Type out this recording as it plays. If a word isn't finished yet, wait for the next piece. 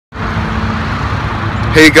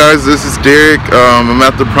Hey guys, this is Derek. I'm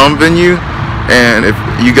at the prom venue, and if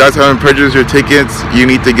you guys haven't purchased your tickets, you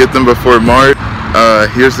need to get them before March.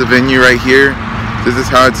 Here's the venue right here. This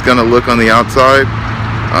is how it's gonna look on the outside.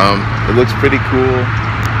 It looks pretty cool.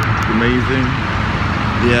 It's amazing.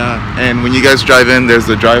 Yeah, and when you guys drive in, there's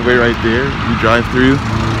the driveway right there. You drive through,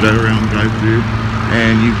 drive around, drive through,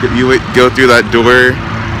 and you would go through that door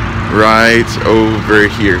right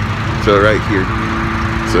over here. So right here.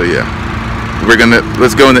 So yeah.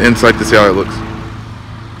 Let's go in the inside to see how it looks.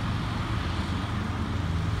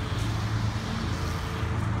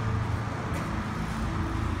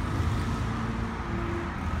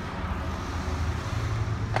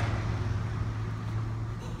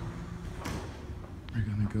 We're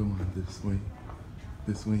gonna go on this way.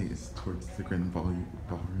 This way is towards the grand ballroom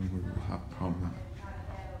where we'll have prom night.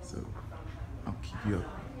 So I'll keep you up.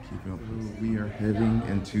 We are heading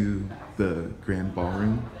into the grand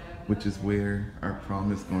ballroom, which is where our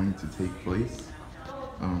prom is going to take place.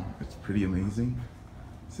 It's pretty amazing.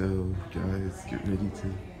 So guys, get ready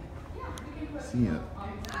to see it.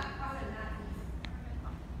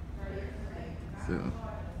 So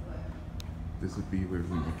this would be where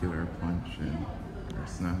we would get our punch and our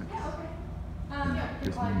snacks. And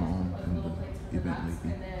here's my mom and the event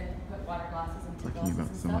lady talking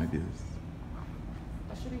about some ideas.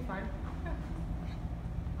 That should be fine.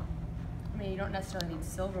 I mean, you don't necessarily need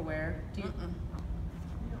silverware, do you?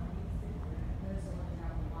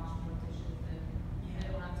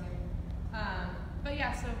 But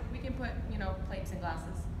yeah, so we can put, plates and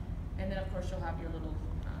glasses. And then of course you'll have your little...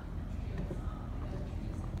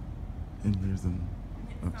 And there's an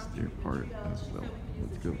upstairs part as well.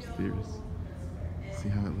 Let's go upstairs. See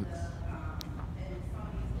how it looks.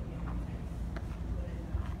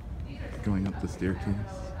 Going up the staircase.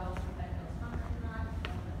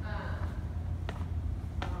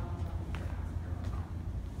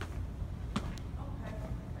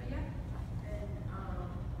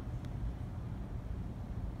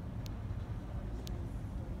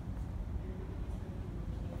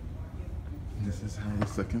 This is how the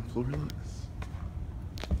second floor looks.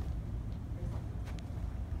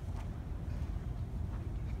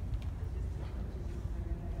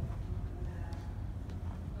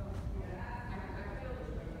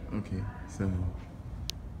 Okay, so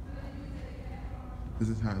this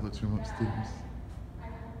is how it looks from upstairs.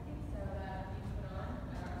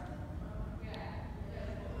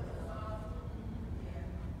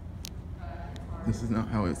 This is not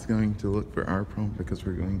how it's going to look for our prom because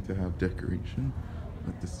we're going to have decoration,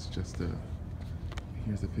 but this is just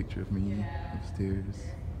here's a picture of me upstairs,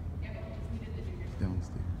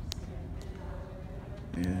 downstairs,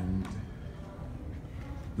 and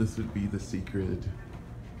this would be the secret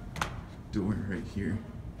door right here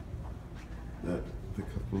that the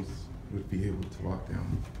couples would be able to walk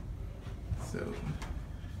down. So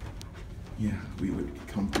yeah, we would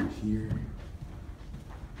come through here and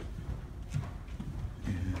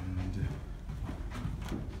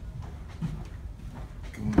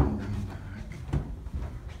going around back.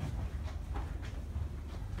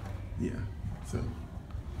 Yeah, so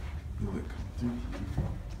we would come through here.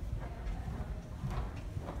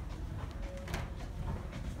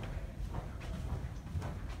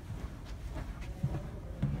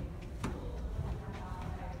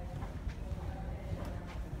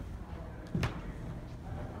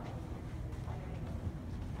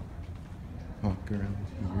 Walk around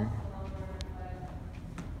here.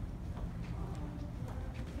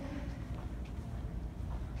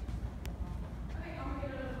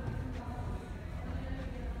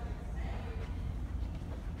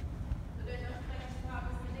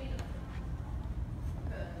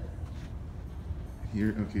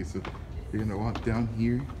 Here, okay, so you're gonna walk down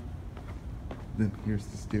here, then here's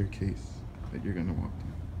the staircase that you're gonna walk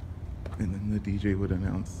down. And then the DJ would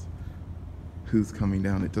announce who's coming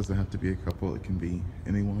down. It doesn't have to be a couple, it can be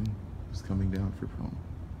anyone who's coming down for prom.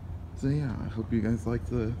 So yeah, I hope you guys like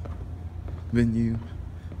the venue,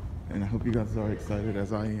 and I hope you guys are excited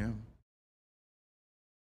as I am.